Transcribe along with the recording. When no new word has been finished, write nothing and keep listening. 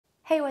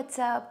Hey, what's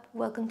up?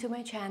 Welcome to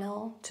my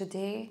channel.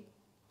 Today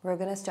we're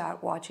gonna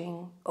start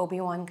watching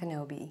Obi-Wan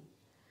Kenobi.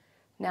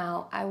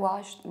 Now, I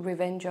watched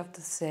Revenge of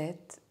the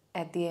Sith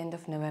at the end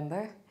of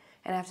November,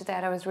 and after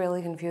that I was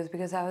really confused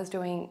because I was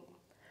doing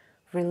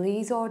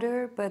release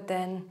order, but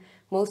then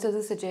most of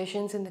the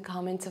suggestions in the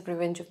comments of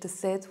Revenge of the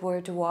Sith were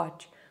to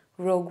watch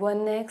Rogue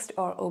One next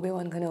or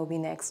Obi-Wan Kenobi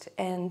next,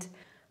 and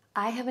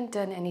I haven't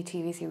done any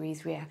TV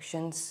series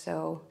reactions,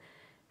 so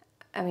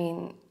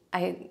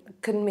I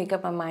couldn't make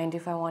up my mind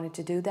if I wanted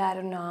to do that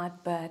or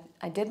not, but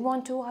I did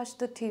want to watch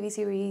the TV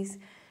series,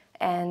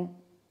 and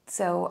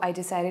so I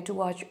decided to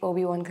watch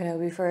Obi-Wan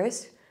Kenobi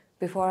first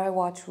before I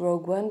watched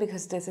Rogue One,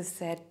 because this is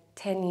set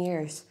 10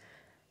 years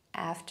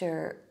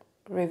after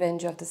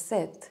Revenge of the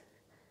Sith,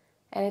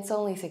 and it's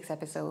only 6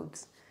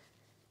 episodes.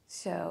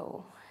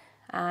 So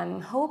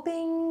I'm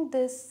hoping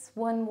this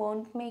one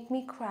won't make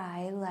me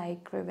cry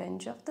like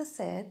Revenge of the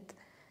Sith,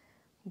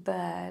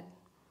 but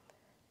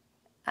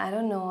I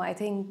don't know, I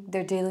think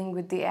they're dealing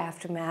with the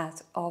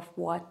aftermath of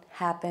what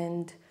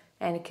happened,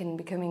 Anakin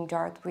becoming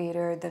Darth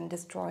Vader, then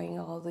destroying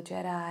all the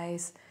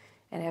Jedis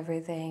and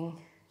everything.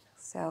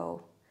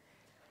 So,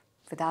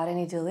 without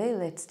any delay,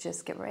 let's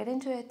just get right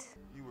into it.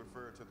 You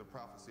refer to the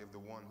prophecy of the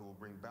one who will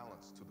bring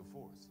balance to the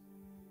Force.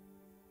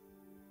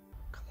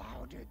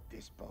 Clouded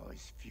this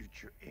boy's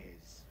future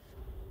is.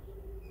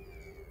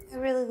 I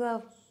really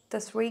love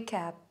this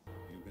recap.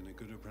 You've been a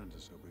good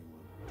apprentice, Obi-Wan.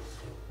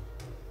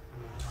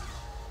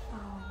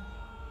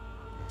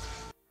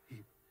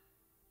 He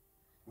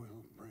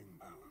will bring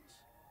balance.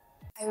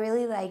 I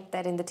really like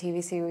that in the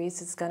TV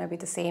series it's gonna be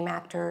the same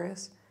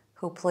actors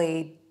who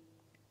played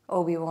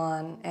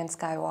Obi-Wan and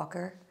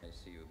Skywalker. I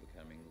see you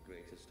becoming the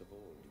greatest of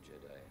all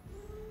Jedi.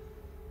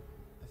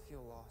 I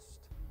feel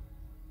lost.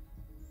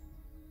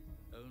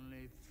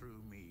 Only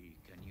through me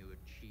can you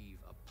achieve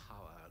a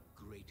power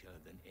greater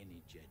than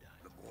any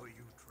Jedi. The boy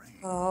you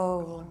train.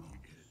 Oh. He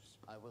is.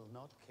 I will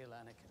not kill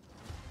Anakin.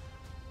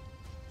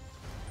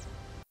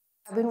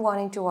 I've been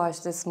wanting to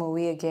watch this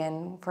movie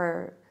again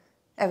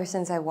ever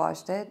since I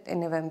watched it in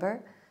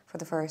November for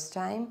the first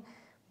time,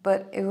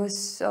 but it was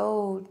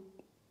so,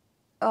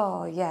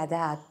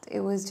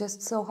 it was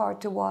just so hard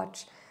to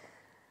watch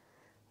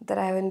that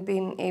I haven't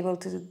been able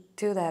to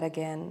do that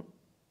again.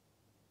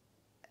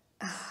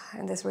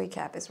 And this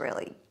recap is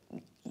really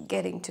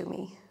getting to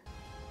me.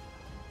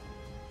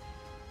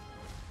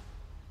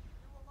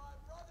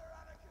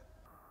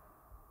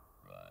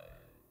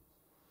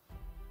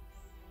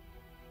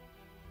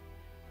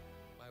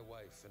 My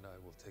wife and I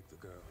will take the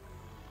girl.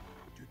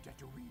 To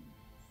Tatooine.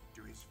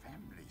 To his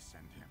family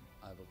send him.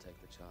 I will take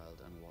the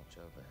child and watch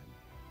over him.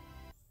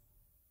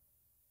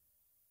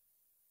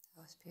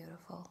 That was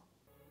beautiful.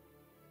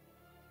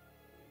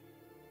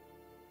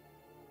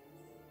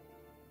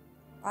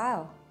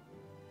 Wow.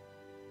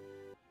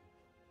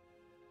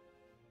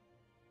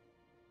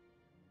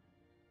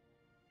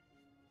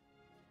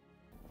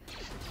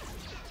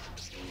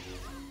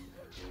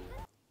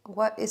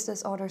 What is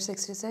this Order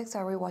 66?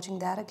 Are we watching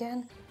that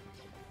again?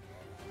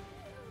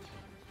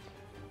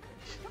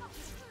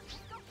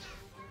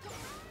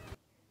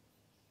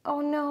 Oh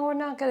no, we're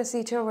not gonna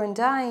see children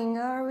dying,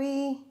 are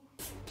we?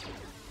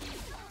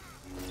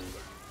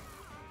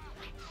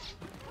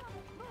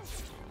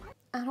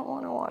 I don't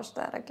want to watch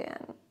that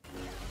again.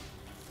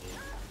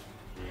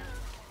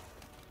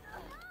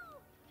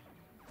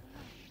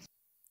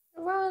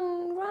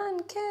 Run,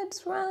 run,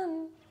 kids,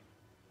 run.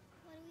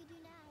 What do we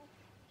do now?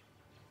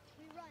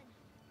 We run.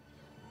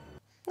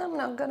 I'm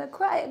not gonna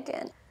cry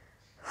again.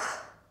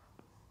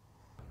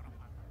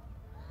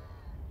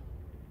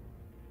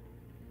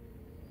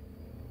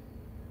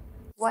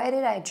 Why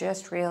did I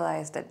just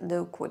realize that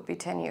Luke would be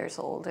 10 years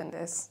old in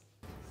this?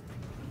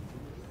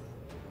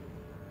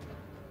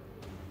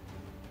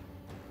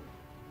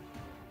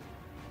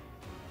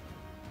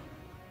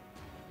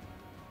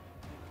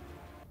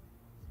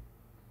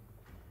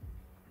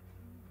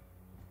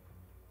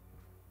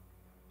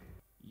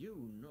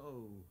 You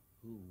know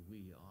who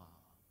we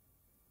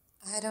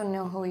are. I don't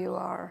know who you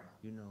are.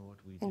 You know what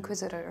we do.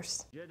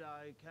 Inquisitors.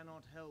 Jedi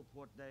cannot help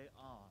what they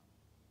are.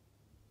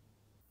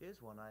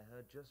 Here's one I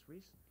heard just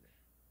recently.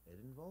 It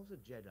involves a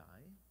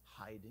Jedi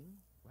hiding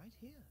right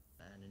here.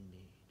 Man in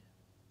need.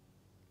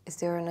 Is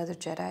there another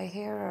Jedi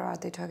here, or are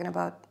they talking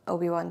about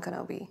Obi-Wan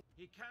Kenobi?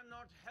 He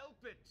cannot help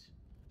it,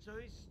 so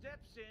he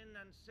steps in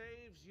and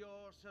saves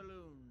your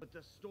saloon. But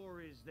the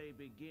stories they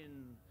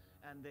begin,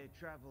 and they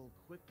travel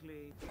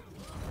quickly.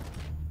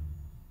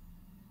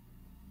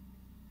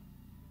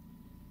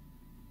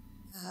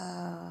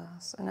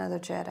 So another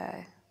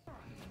Jedi.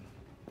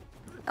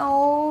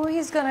 Oh,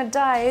 he's gonna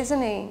die,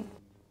 isn't he?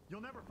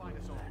 You'll never find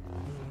us all.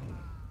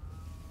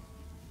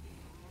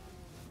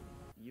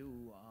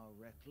 You are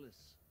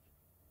reckless.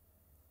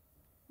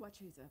 What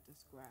is after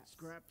scraps?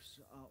 Scraps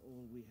are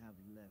all we have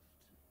left.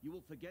 You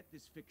will forget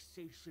this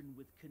fixation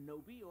with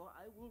Kenobi, or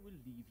I will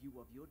relieve you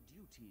of your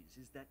duties.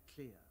 Is that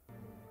clear?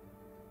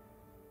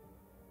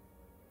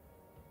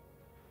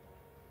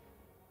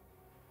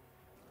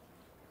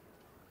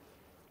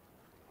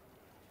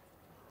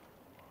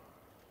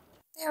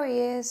 There he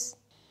is.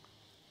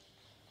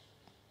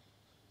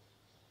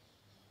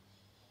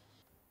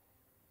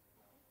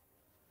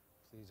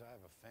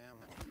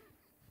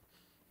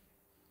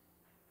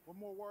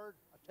 more word,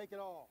 I take it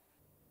all.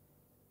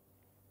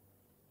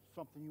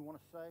 Something you want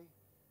to say?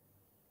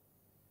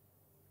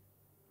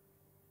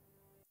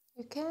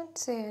 You can't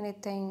say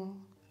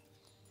anything.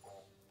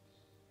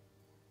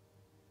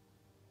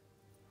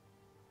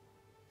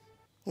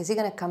 Is he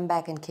gonna come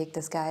back and kick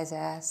this guy's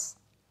ass?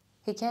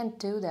 He can't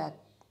do that,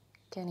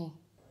 can he?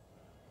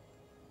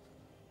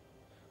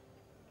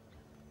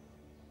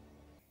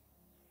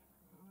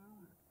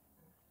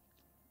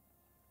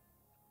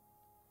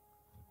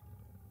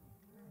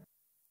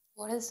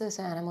 What is this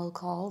animal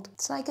called?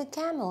 It's like a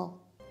camel.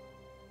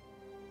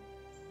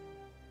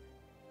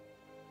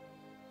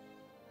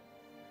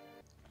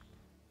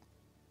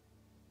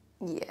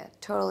 Yeah,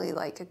 totally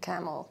like a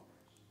camel.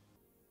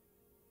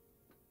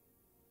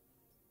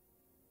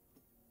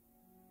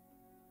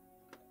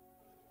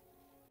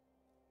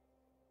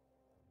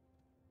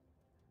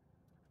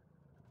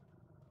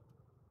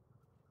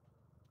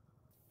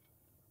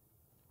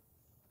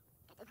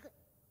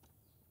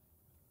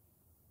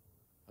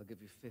 I'll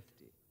give you 50.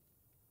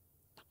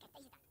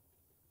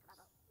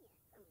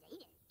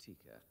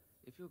 Tika,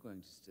 if you're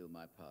going to steal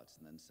my parts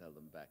and then sell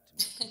them back to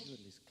me, could you at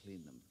least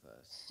clean them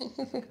first?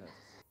 As a courtesy.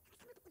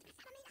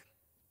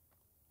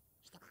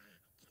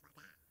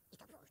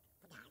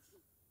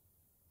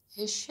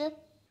 His ship?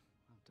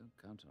 Well, don't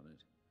count on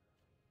it.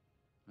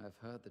 I've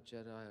heard the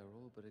Jedi are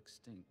all but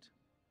extinct.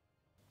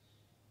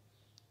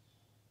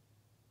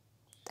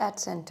 That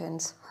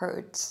sentence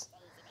hurts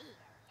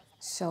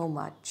so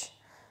much.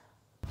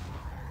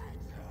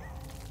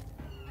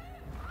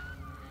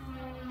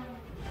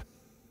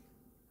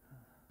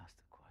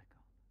 Master Qui-Gon.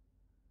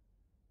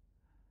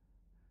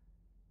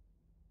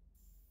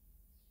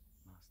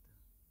 Master.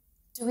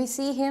 Do we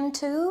see him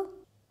too?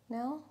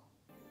 No?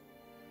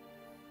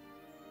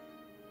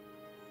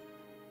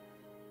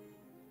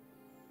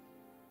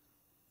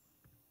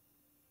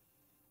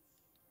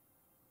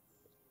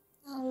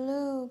 Oh,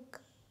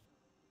 Luke.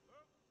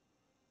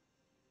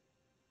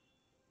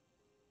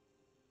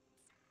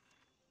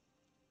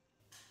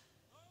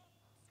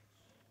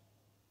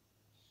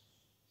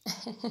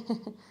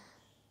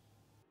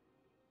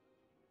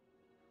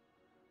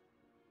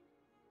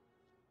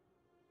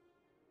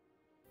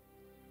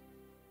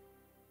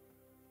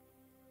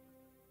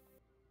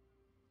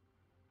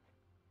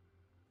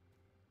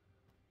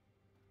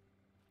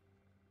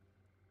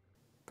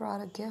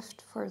 Brought a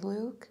gift for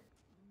Luke.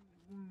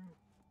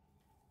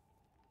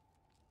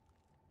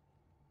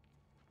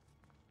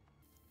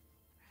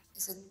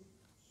 Is it?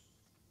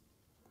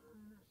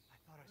 I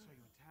thought I saw you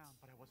in town,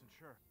 but I wasn't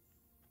sure.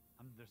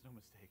 There's no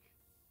mistake.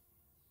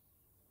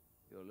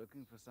 You're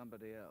looking for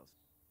somebody else.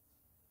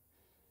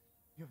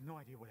 You have no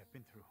idea what I've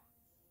been through.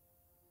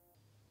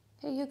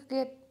 Hey, you could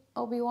get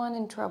Obi-Wan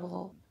in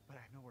trouble. But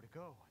I have nowhere to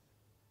go.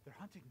 They're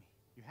hunting me.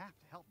 You have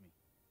to help me.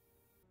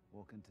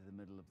 Walk into the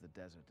middle of the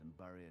desert and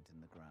bury it in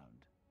the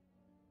ground.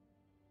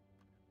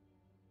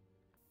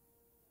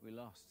 We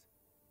lost.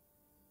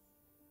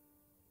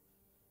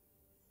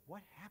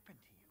 What happened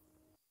to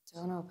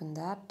you? Don't open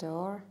that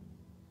door.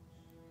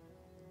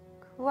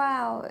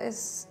 Wow,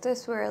 is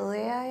this where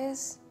Leia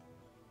is?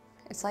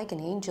 It's like an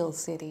angel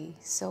city,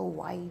 so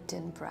white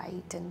and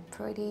bright and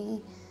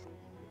pretty.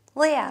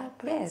 Leia,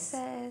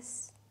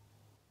 princess.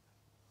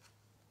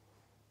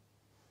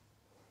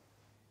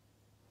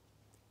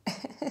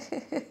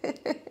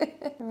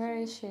 Where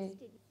is she?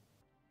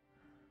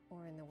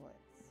 Or in the woods.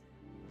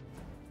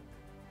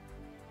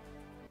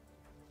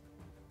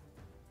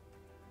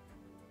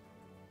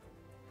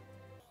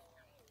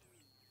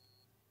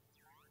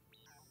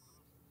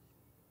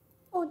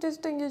 Oh, this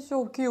thing is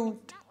so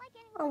cute.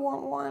 I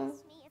want one.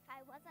 Me if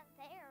I wasn't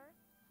there.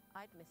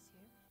 I'd miss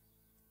you.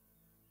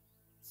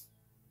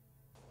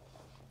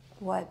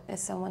 What,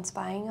 is someone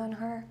spying on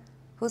her?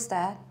 Who's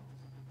that?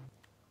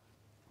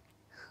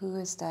 Who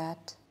is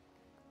that?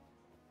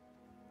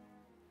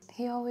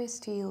 He always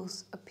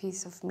steals a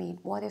piece of meat.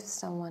 What if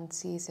someone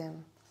sees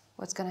him?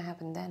 What's gonna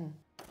happen then?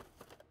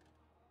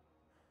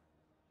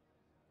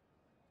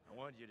 I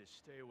want you to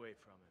stay away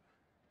from him.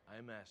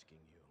 I'm asking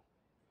you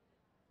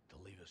to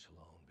leave us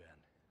alone, Ben.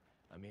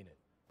 I mean it.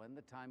 When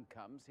the time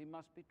comes, he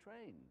must be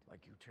trained.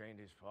 Like you trained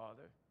his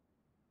father?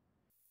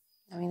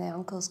 I mean, the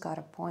uncle's got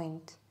a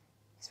point.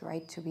 He's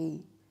right to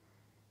be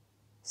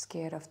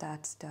scared of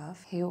that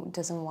stuff. He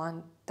doesn't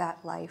want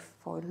that life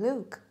for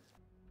Luke.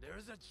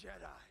 There's a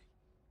Jedi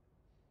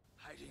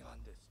hiding on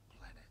this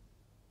planet.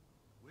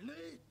 We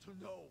need to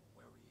know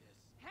where he is.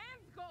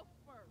 Hands go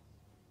first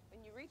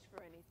when you reach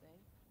for anything.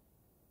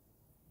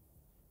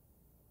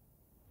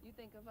 You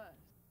think of us.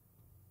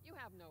 You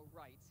have no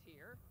rights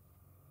here.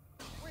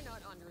 We're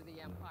not under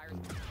the Empire's...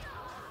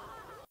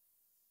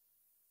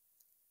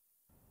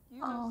 You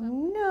know Oh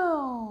something?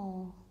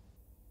 no!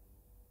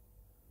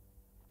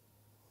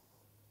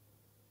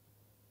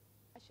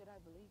 Why should I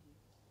believe you?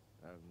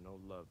 I have no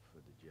love for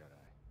the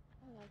Jedi.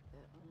 I like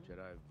that.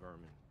 Jedi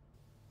vermin.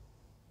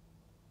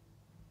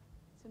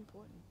 It's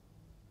important.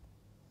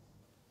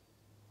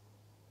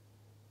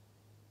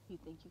 You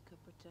think you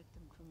could protect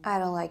them from... I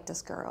don't like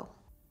this girl.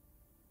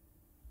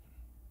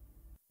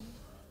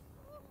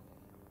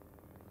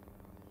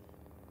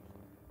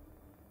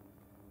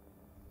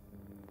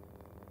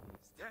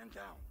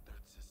 down,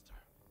 third sister.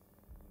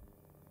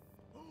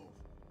 Move!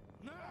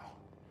 Now!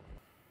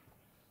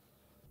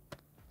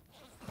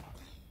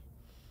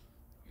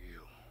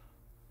 You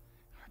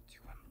are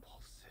too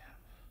impulsive.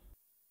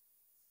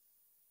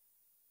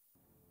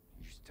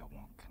 You still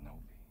want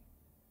Kenobi.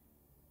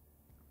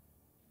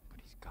 But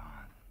he's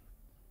gone.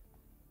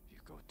 You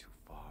go too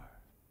far.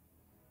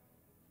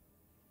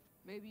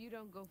 Maybe you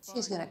don't go far.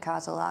 She's gonna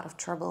cause a lot of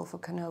trouble for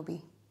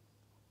Kenobi.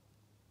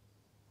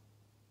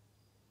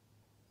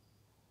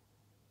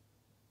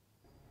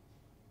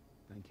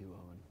 Thank you,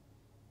 Owen.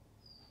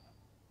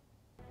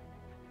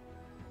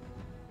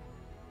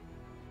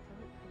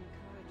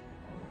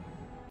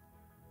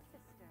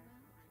 Sister.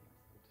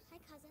 Hi,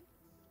 cousin.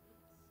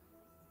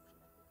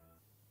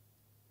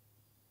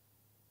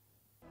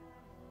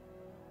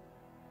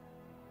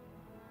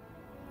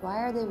 Why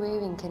are they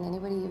waving? Can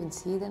anybody even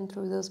see them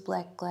through those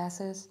black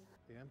glasses?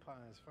 The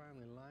Empire is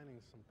finally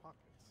lining some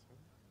pockets.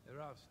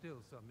 There are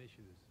still some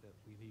issues that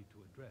we need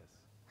to address.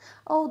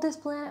 Oh, this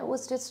planet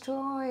was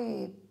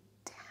destroyed.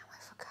 Damn, I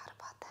forgot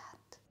about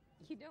that.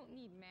 You don't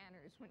need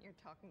manners when you're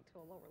talking to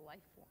a lower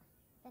life form.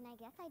 Then I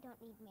guess I don't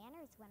need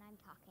manners when I'm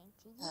talking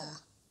to you.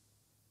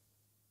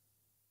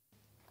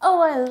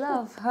 Oh, I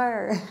love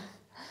her.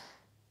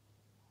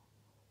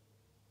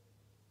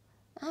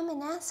 I'm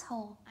an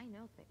asshole. I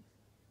know things.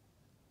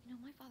 You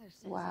know, my father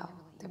says Wow,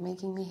 they're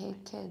making me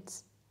hate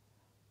kids.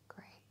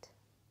 Great.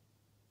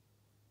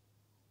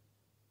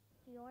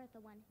 You're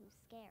the one who's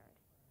scared.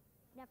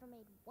 You've never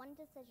made one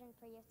decision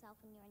for yourself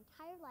in your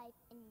entire life,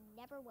 and you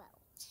never will.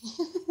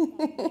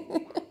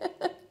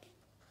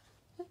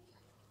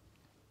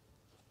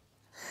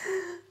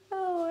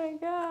 Oh my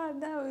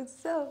god, that was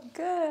so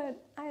good.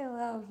 I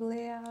love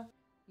Leia.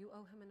 You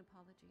owe him an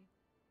apology.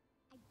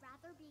 I'd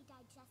rather be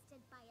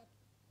digested by a...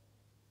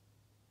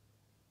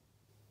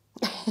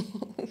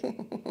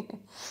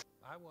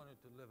 I wanted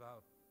to live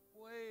out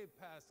way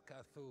past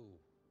Cthulhu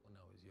when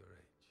I was your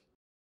age.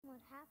 What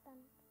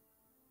happened?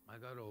 I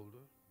got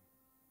older,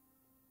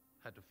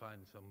 had to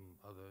find some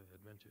other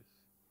adventures.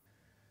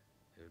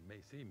 It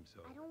may seem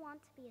so, I don't want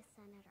to be a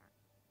senator.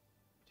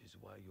 which is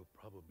why you'll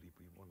probably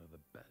be one of the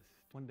best.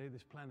 One day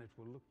this planet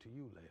will look to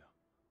you, Leia.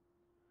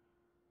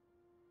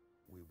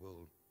 We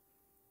will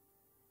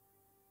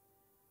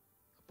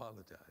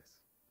apologize.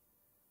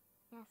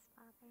 Yes,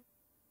 Father.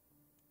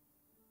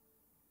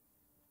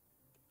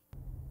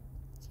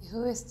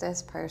 Who is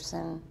this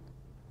person?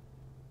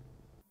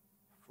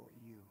 For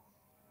you.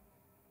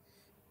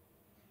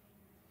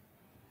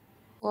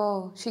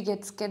 Whoa, she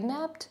gets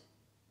kidnapped?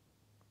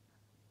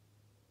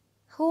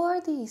 Who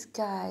are these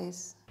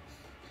guys?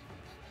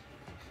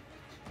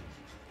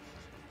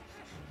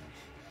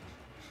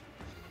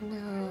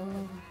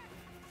 No.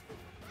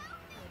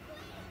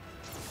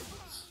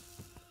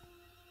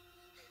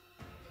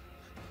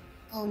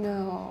 Oh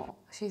no,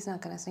 she's not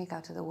gonna sneak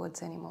out to the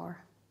woods anymore.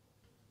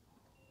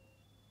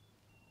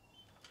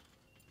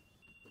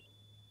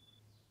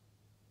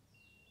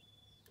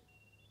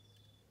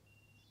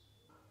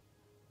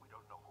 We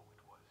don't know who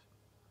it was.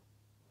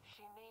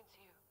 She needs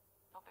you,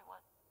 Obi-Wan.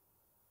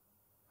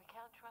 We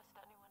can't trust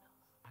anyone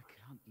else. I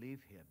can't leave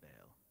here,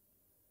 Bale.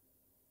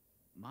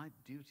 My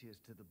duty is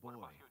to the boy.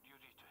 What about your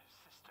duty to his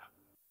sister?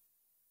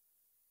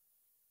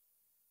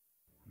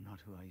 I'm not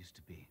who I used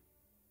to be.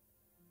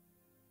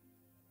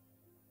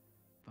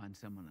 Find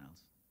someone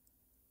else.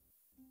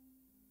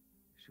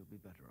 She'll be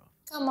better off.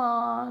 Come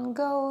on,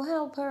 go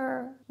help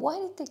her. Why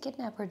did they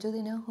kidnap her? Do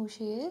they know who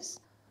she is?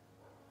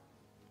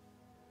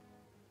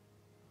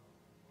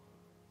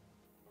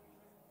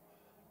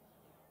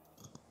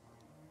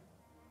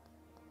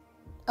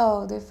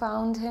 Oh, they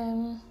found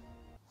him.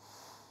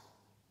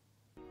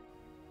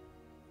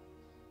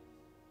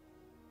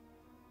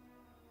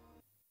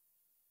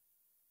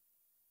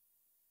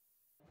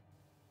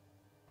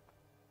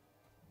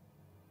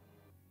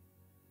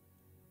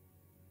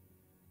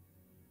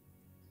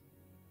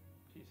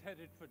 She's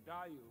headed for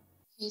Dayu.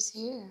 He's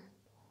here.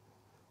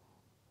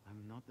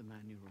 I'm not the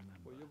man you remember.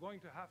 Well, you're going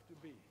to have to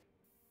be.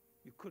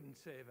 You couldn't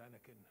save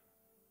Anakin.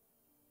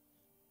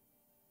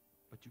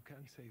 But you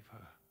can save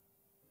her.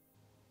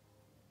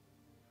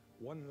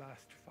 One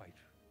last fight.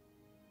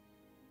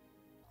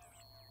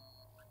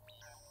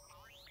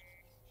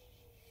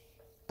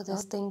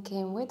 This thing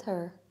came with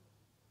her.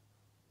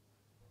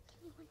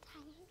 Can you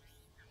untie me?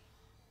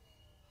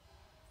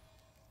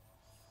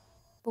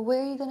 But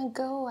where are you gonna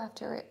go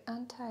after it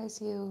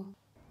unties you?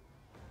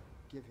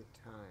 Give it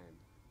time.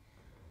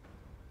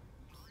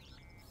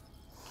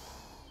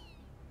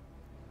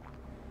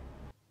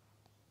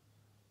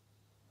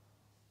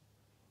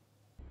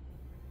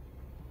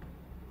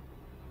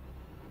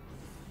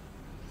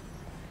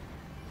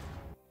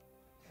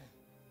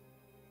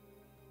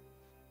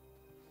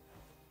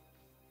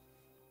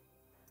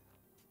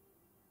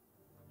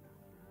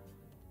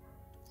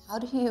 How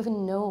do you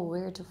even know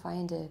where to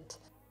find it?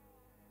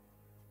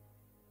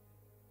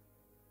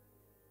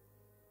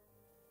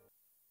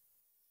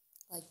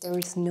 Like there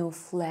is no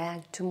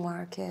flag to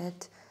mark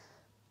it.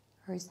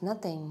 There is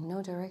nothing,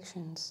 no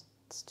directions.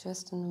 It's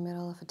just in the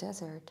middle of a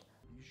desert.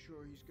 You sure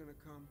sure he's gonna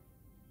come?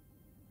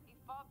 He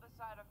fought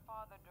beside her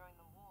father during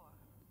the war.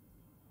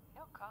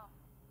 He'll come.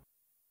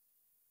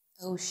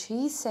 Oh,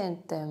 she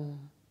sent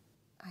them.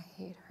 I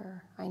hate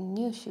her. I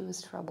knew she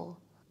was trouble.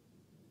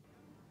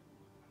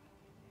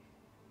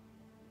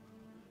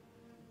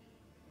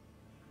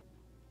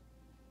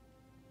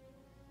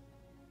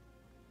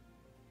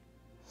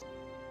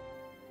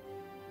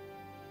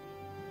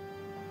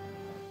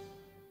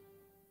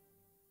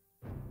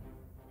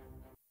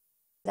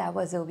 That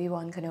was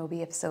Obi-Wan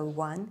Kenobi episode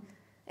 1.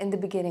 In the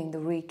beginning, the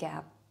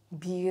recap,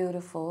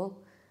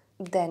 beautiful.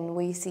 Then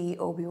we see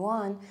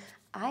Obi-Wan.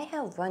 I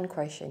have one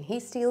question. He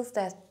steals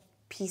that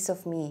piece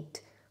of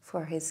meat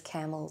for his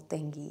camel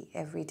thingy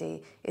every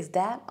day. Is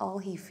that all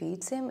he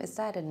feeds him? Is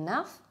that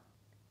enough?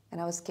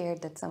 And I was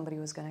scared that somebody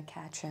was gonna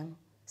catch him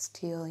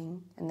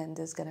stealing and then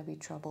there's gonna be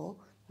trouble.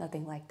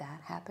 Nothing like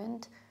that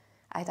happened.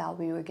 I thought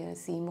we were gonna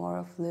see more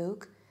of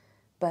Luke.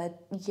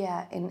 But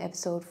yeah, in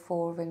episode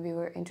 4, when we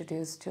were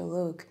introduced to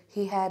Luke,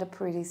 he had a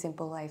pretty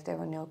simple life. There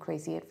were no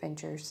crazy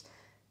adventures.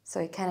 So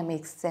it kind of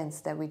makes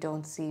sense that we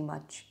don't see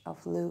much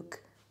of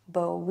Luke.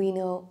 But we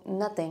know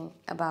nothing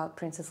about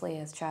Princess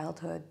Leia's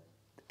childhood.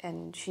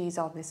 And she's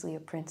obviously a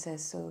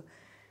princess, so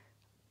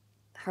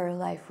her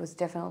life was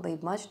definitely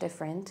much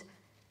different.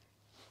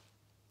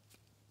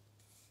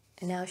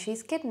 And now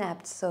she's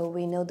kidnapped, so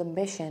we know the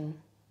mission.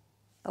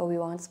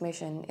 Obi-Wan's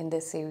mission in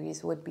this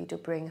series would be to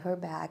bring her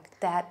back.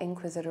 That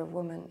Inquisitor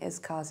woman is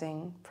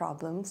causing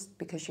problems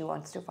because she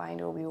wants to find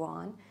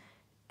Obi-Wan.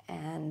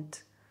 And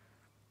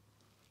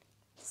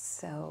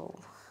so,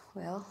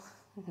 well,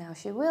 now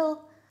she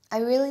will. I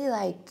really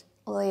liked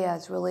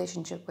Leia's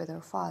relationship with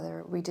her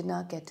father. We did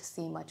not get to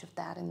see much of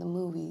that in the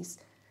movies,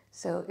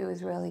 so it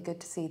was really good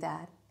to see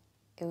that.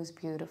 It was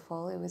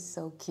beautiful. It was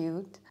so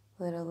cute.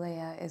 Little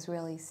Leia is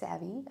really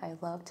savvy. I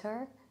loved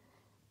her.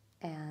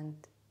 And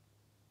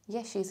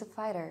yeah, she's a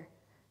fighter.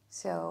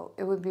 So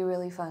it would be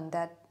really fun.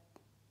 That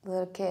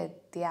little kid,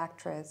 the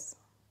actress,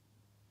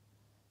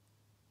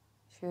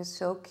 she was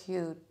so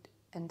cute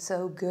and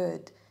so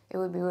good. It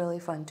would be really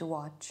fun to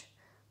watch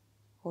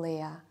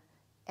Leia.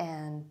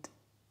 And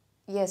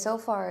yeah, so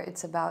far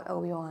it's about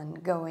Obi-Wan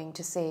going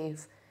to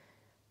save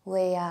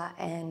Leia,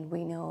 and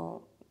we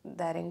know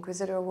that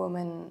Inquisitor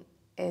woman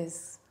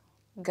is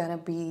gonna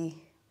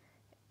be,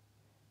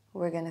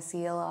 we're gonna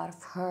see a lot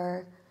of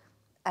her.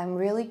 I'm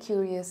really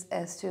curious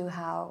as to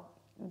how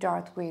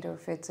Darth Vader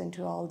fits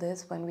into all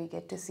this when we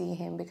get to see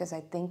him, because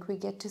I think we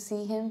get to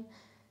see him.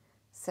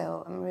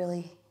 So I'm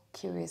really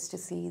curious to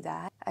see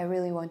that. I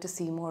really want to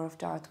see more of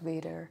Darth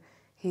Vader.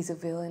 He's a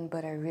villain,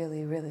 but I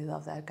really, really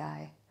love that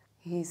guy.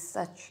 He's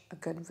such a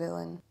good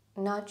villain.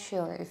 Not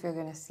sure if you're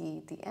gonna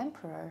see the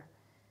Emperor.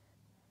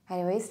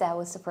 Anyways, that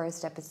was the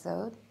first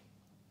episode.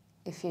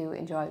 If you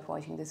enjoyed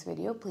watching this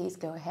video, please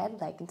go ahead,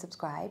 like and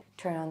subscribe.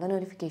 Turn on the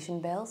notification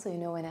bell so you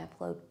know when I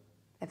upload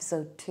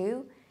episode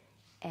 2.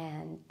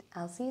 And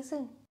I'll see you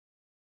soon.